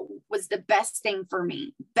coming out was the best thing for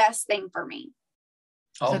me.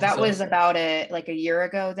 So that was about like a year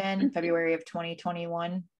ago then, February of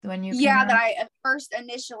 2021, when you that I first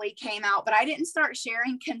initially came out, but I didn't start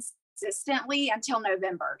sharing consistently until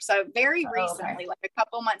November. So very recently, like a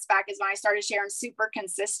couple months back is when I started sharing super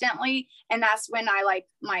consistently. And that's when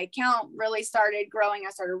my account really started growing.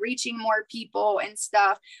 I started reaching more people and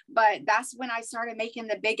stuff. But that's when I started making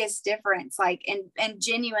the biggest difference, like, and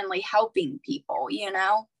genuinely helping people, you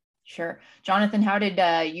know? Sure. Jonathan, how did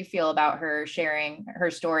you feel about her sharing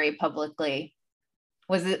her story publicly?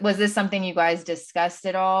 Was this something you guys discussed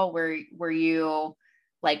at all? Were you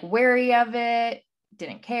like wary of it?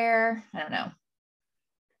 Didn't care? I don't know.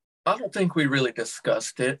 I don't think we really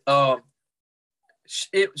discussed it.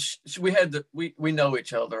 We know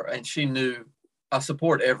each other, and she knew I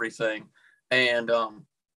support everything, and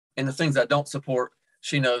the things I don't support,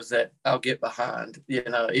 she knows that I'll get behind. You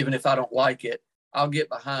know, even if I don't like it, I'll get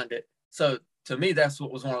behind it. So to me, that's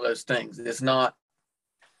what was one of those things. It's not,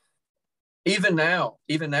 even now,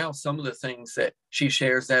 some of the things that she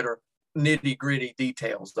shares that are nitty gritty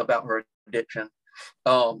details about her addiction,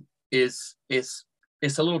 is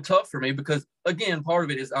it's a little tough for me because, again, part of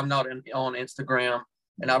it is I'm not on Instagram,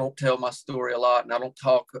 and I don't tell my story a lot, and I don't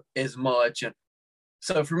talk as much. And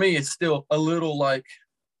so for me, it's still a little like,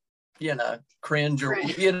 you know, cringe or,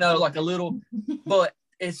 you know, like a little, but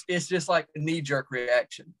it's just like a knee jerk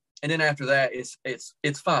reaction. And then after that,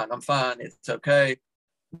 it's fine. I'm fine. It's okay.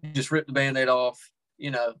 Just rip the Band-Aid off, you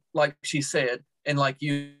know, like she said. And like,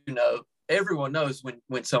 you know, everyone knows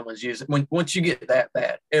when someone's using, once you get that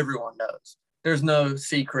bad, everyone knows. There's no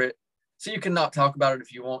secret. So you can not talk about it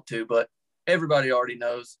if you want to, but everybody already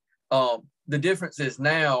knows. The difference is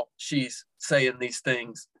now she's saying these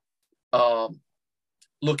things,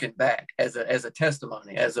 looking back as a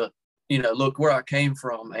testimony, as a, you know, look where I came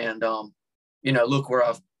from, and you know, look where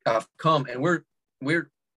I've come. And we're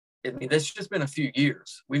I mean, that's just been a few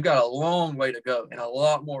years. We've got a long way to go and a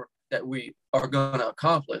lot more that we are going to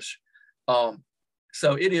accomplish.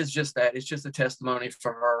 So it is just that. It's just a testimony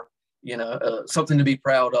for her, you know, something to be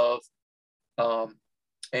proud of.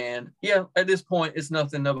 And yeah, at this point, it's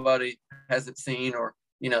nothing nobody hasn't seen, or,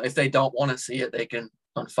 you know, if they don't want to see it, they can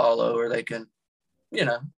unfollow, or they can, you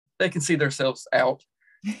know, they can see themselves out.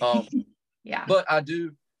 Yeah. But I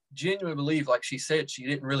do genuinely believe, like she said, she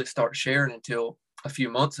didn't really start sharing until a few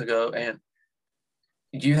months ago, and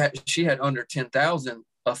she had under 10,000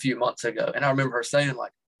 a few months ago. And I remember her saying,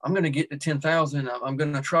 like, I'm going to get to 10,000. I'm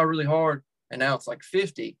going to try really hard. And now it's like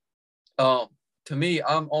 50. To me,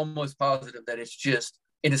 I'm almost positive that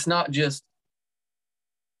it's not just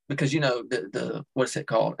because, you know, the what's it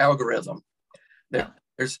called? Algorithm.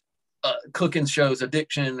 There's cooking shows,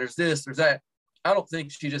 addiction, there's this, there's that. I don't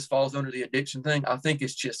think she just falls under the addiction thing. I think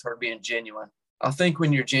it's just her being genuine. I think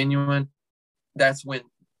when you're genuine, that's when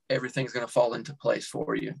everything's going to fall into place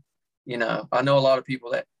for you. You know, I know a lot of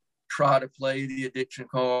people that try to play the addiction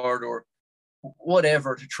card or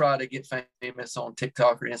whatever to try to get famous on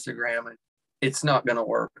TikTok or Instagram, and it's not going to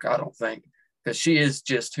work, I don't think, because she is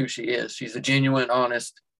just who she is. She's a genuine,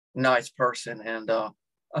 honest, nice person, and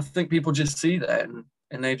I think people just see that,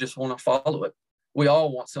 and they just want to follow it. We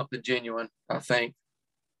all want something genuine, I think.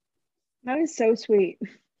 That is so sweet.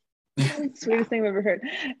 That's the sweetest thing I've ever heard.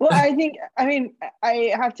 Well,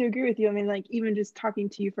 I have to agree with you. I mean, like, even just talking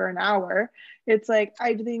to you for an hour, it's like,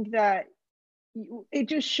 I think that it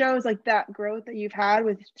just shows like that growth that you've had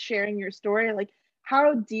with sharing your story, like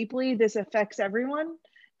how deeply this affects everyone,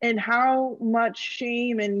 and how much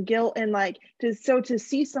shame and guilt, and like to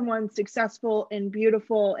see someone successful and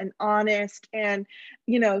beautiful and honest and,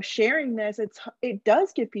 you know, sharing this, it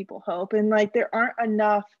does give people hope. And like there aren't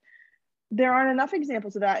enough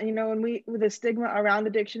examples of that. You know, when with the stigma around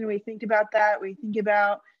addiction, we think about that, we think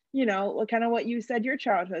about, you know, kind of what you said your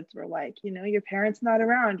childhoods were like, you know, your parents not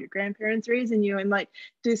around, your grandparents raising you, and like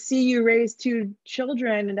to see you raise two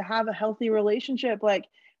children and to have a healthy relationship, like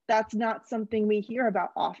that's not something we hear about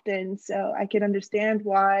often. So I can understand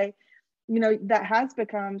why, you know, that has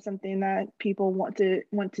become something that people want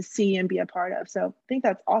to see and be a part of. So I think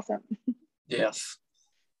that's awesome. Yes,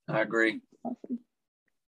 I agree. Awesome.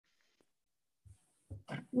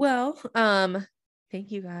 Well,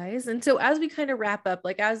 thank you guys. And so as we kind of wrap up,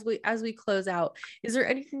 like as we close out, is there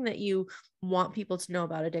anything that you want people to know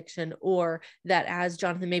about addiction, or that as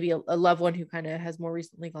Jonathan, maybe a loved one who kind of has more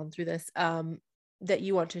recently gone through this, that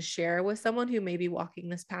you want to share with someone who may be walking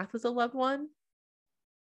this path with a loved one?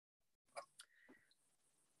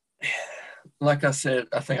 Like I said,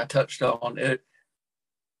 I think I touched on it.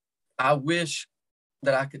 I wish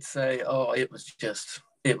that I could say, oh, it was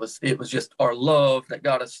just our love that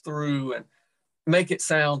got us through, and make it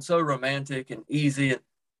sound so romantic and easy. And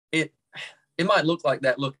it might look like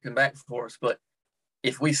that looking back for us, but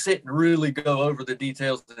if we sit and really go over the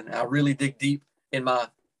details, and I really dig deep in my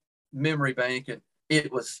memory bank, and it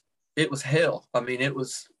was was hell. I mean, it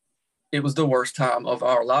was the worst time of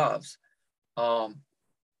our lives. And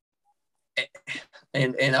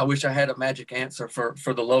I wish I had a magic answer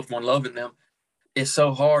for the loved one loving them. It's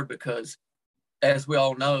so hard because, as we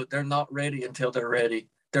all know, they're not ready until they're ready.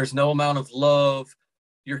 There's no amount of love.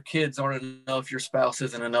 Your kids aren't enough. Your spouse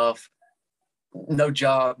isn't enough. No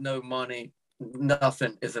job, no money,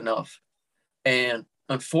 nothing is enough. And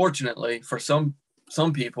unfortunately, for some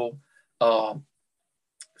people,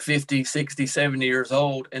 50, 60, 70 years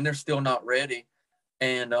old, and they're still not ready.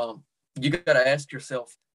 And you got to ask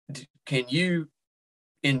yourself, can you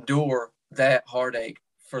endure that heartache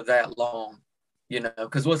for that long? You know,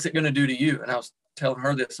 because what's it going to do to you? And I was telling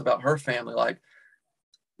her this about her family, like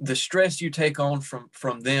the stress you take on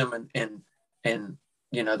from them and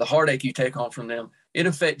you know, the heartache you take on from them, it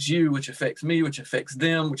affects you, which affects me, which affects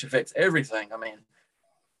them, which affects everything. I mean,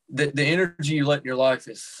 the energy you let in your life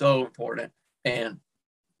is so important. And,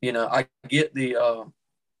 you know, I get the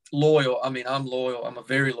loyal. I mean, I'm loyal. I'm a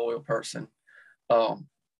very loyal person.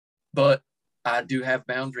 But I do have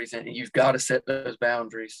boundaries, and you've got to set those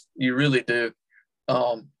boundaries. You really do.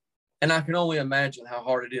 And I can only imagine how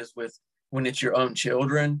hard it is when it's your own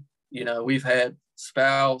children. You know, we've had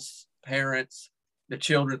spouse, parents, the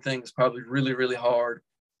children thing is probably really, really hard.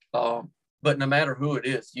 But no matter who it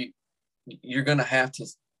is, you're going to have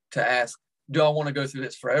to ask, do I want to go through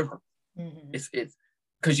this forever? Mm-hmm. It's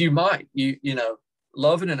because you might, you know,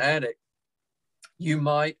 loving an addict, you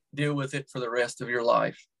might deal with it for the rest of your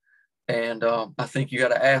life. And I think you got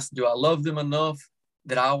to ask, do I love them enough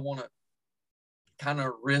that I want to kind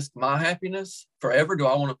of risk my happiness forever? Do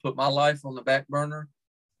I want to put my life on the back burner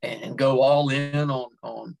and go all in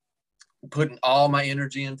on putting all my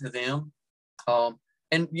energy into them?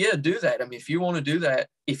 And yeah, do that. I mean, if you want to do that,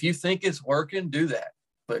 if you think it's working, do that.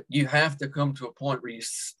 But you have to come to a point where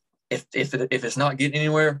if it's not getting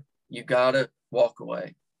anywhere, you got to walk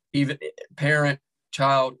away. Even parent,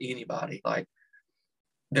 child, anybody, like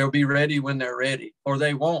they'll be ready when they're ready, or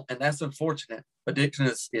they won't. And that's unfortunate. Addiction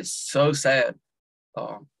is so sad.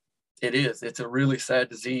 It is. It's a really sad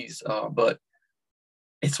disease, but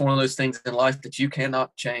it's one of those things in life that you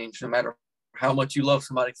cannot change. No matter how much you love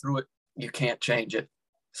somebody through it, you can't change it.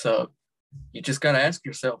 So you just got to ask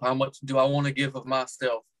yourself, how much do I want to give of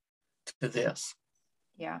myself to this?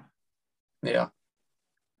 Yeah. Yeah.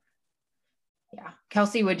 Yeah.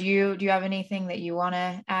 Kelsey, do you have anything that you want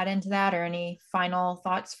to add into that, or any final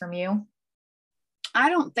thoughts from you? I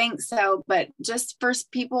don't think so, but just for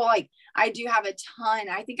people, like I do have a ton.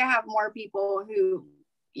 I think I have more people who,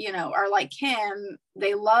 you know, are like him.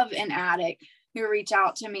 They love an addict who reach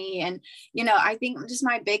out to me. And, you know, I think just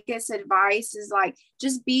my biggest advice is like,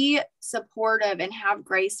 just be supportive and have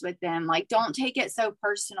grace with them. Like, don't take it so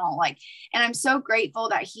personal. Like, and I'm so grateful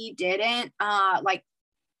that he didn't, like,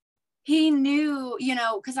 he knew, you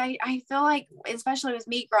know, because I feel like, especially with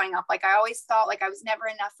me growing up, like I always thought like I was never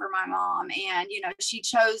enough for my mom, and, you know, she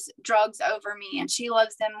chose drugs over me and she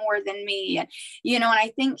loves them more than me. And, you know, and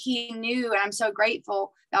I think he knew, and I'm so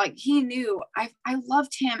grateful that like he knew I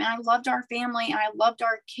loved him, and I loved our family, and I loved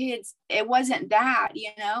our kids. It wasn't that, you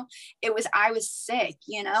know, it was, I was sick,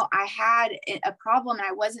 you know, I had a problem and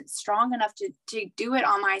I wasn't strong enough to do it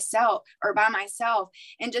on myself or by myself.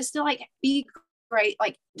 And just to like be great,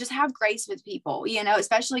 like just have grace with people, you know,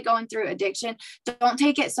 especially going through addiction. Don't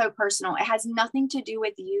take it so personal. It has nothing to do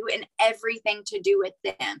with you and everything to do with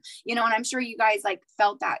them, you know. And I'm sure you guys like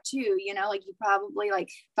felt that too, you know, like you probably like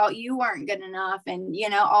felt you weren't good enough, and, you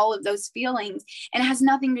know, all of those feelings. And it has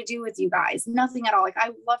nothing to do with you guys, nothing at all. Like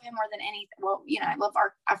I love him more than anything. Well, you know, I love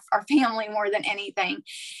our family more than anything.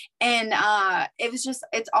 And it was just,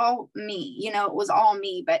 it's all me, you know, it was all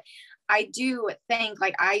me. But I do think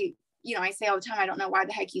like you know, I say all the time, I don't know why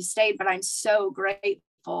the heck you stayed, but I'm so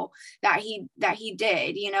grateful that he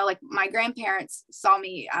did, you know. Like my grandparents saw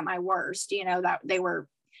me at my worst, you know, that they were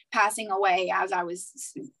passing away as I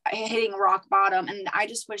was hitting rock bottom. And I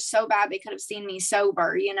just wish so bad they could have seen me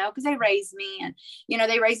sober, you know, because they raised me, and, you know,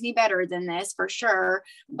 they raised me better than this for sure,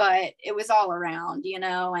 but it was all around, you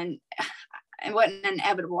know. And it wasn't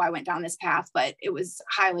inevitable I went down this path, but it was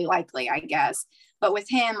highly likely, I guess. But with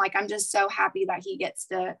him, like, I'm just so happy that he gets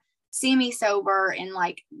to see me sober and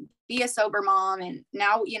like be a sober mom. And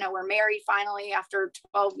now, you know, we're married finally after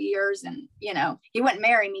 12 years, and, you know, he wouldn't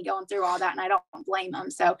marry me going through all that, and I don't blame him.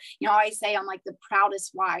 So, you know, I say I'm like the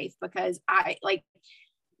proudest wife, because I like,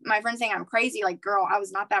 my friends saying I'm crazy, like, girl, I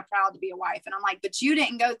was not that proud to be a wife. And I'm like, but you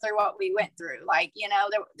didn't go through what we went through. Like, you know,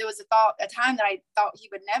 there was a time that I thought he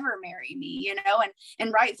would never marry me, you know,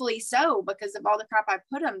 and rightfully so, because of all the crap I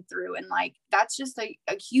put him through. And like, that's just a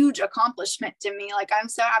huge accomplishment to me. Like, I'm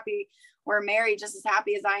so happy were married just as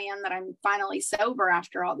happy as I am that I'm finally sober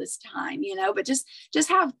after all this time, but just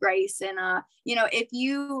have grace. And, if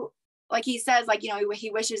you, like he says, like,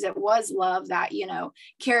 he wishes it was love that,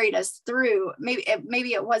 carried us through.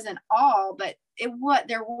 Maybe it wasn't all, but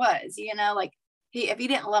there was, like, if he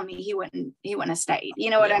didn't love me, he wouldn't have stayed. You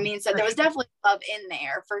know what I mean? So there was definitely love in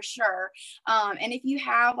there for sure. And if you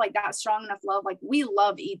have like that strong enough love, like we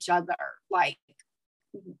love each other, like,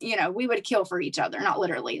 we would kill for each other, not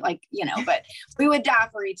literally, like, but we would die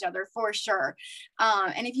for each other for sure.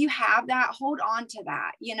 And if you have that, hold on to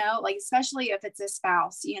that, like, especially if it's a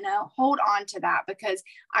spouse, hold on to that, because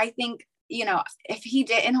I think, if he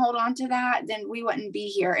didn't hold on to that, then we wouldn't be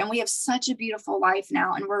here. And we have such a beautiful life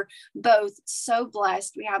now. And we're both so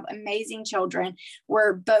blessed. We have amazing children.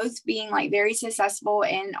 We're both being like very successful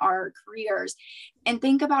in our careers. And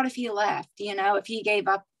think about if he left, if he gave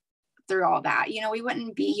up through all that, we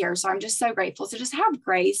wouldn't be here. So I'm just so grateful. So just have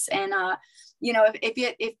grace. And,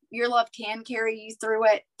 if your love can carry you through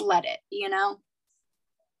it, let it,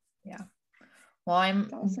 Yeah. Well, I'm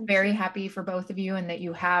very happy for both of you and that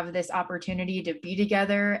you have this opportunity to be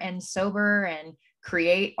together and sober and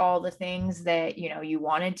create all the things that, you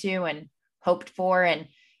wanted to and hoped for. And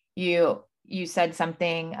you said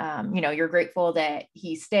something, you're grateful that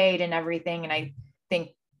he stayed and everything. And I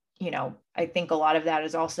think a lot of that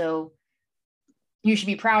is also, you should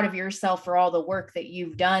be proud of yourself for all the work that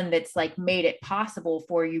you've done that's like made it possible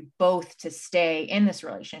for you both to stay in this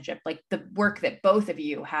relationship, like the work that both of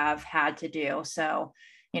you have had to do. So,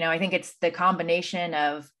 I think it's the combination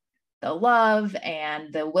of the love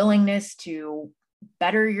and the willingness to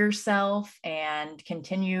better yourself and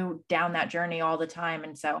continue down that journey all the time.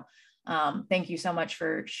 And so thank you so much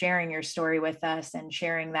for sharing your story with us and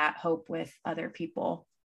sharing that hope with other people.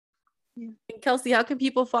 Yeah. And Kelsey, how can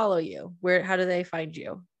people follow you? How do they find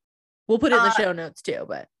you? We'll put it in the show notes too,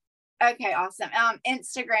 but. Okay. Awesome.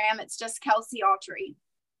 Instagram, it's just Kelsey Autry.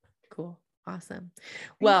 Cool. Awesome.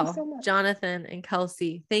 Thank you so much. Jonathan and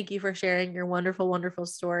Kelsey, thank you for sharing your wonderful, wonderful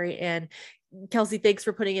story. And Kelsey, thanks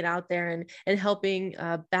for putting it out there and helping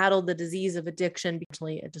battle the disease of addiction.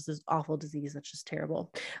 It just is awful disease. That's just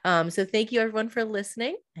terrible. So thank you everyone for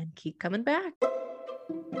listening and keep coming back.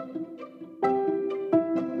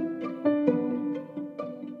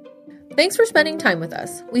 Thanks for spending time with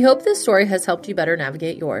us. We hope this story has helped you better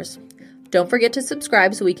navigate yours. Don't forget to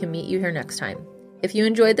subscribe so we can meet you here next time. If you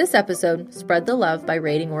enjoyed this episode, spread the love by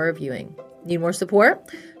rating or reviewing. Need more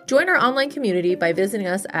support? Join our online community by visiting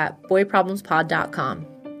us at boyproblemspod.com.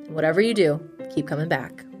 And whatever you do, keep coming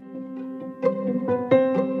back.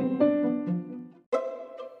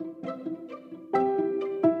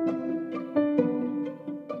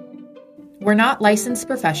 We're not licensed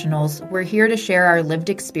professionals. We're here to share our lived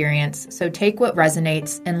experience, so take what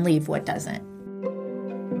resonates and leave what doesn't.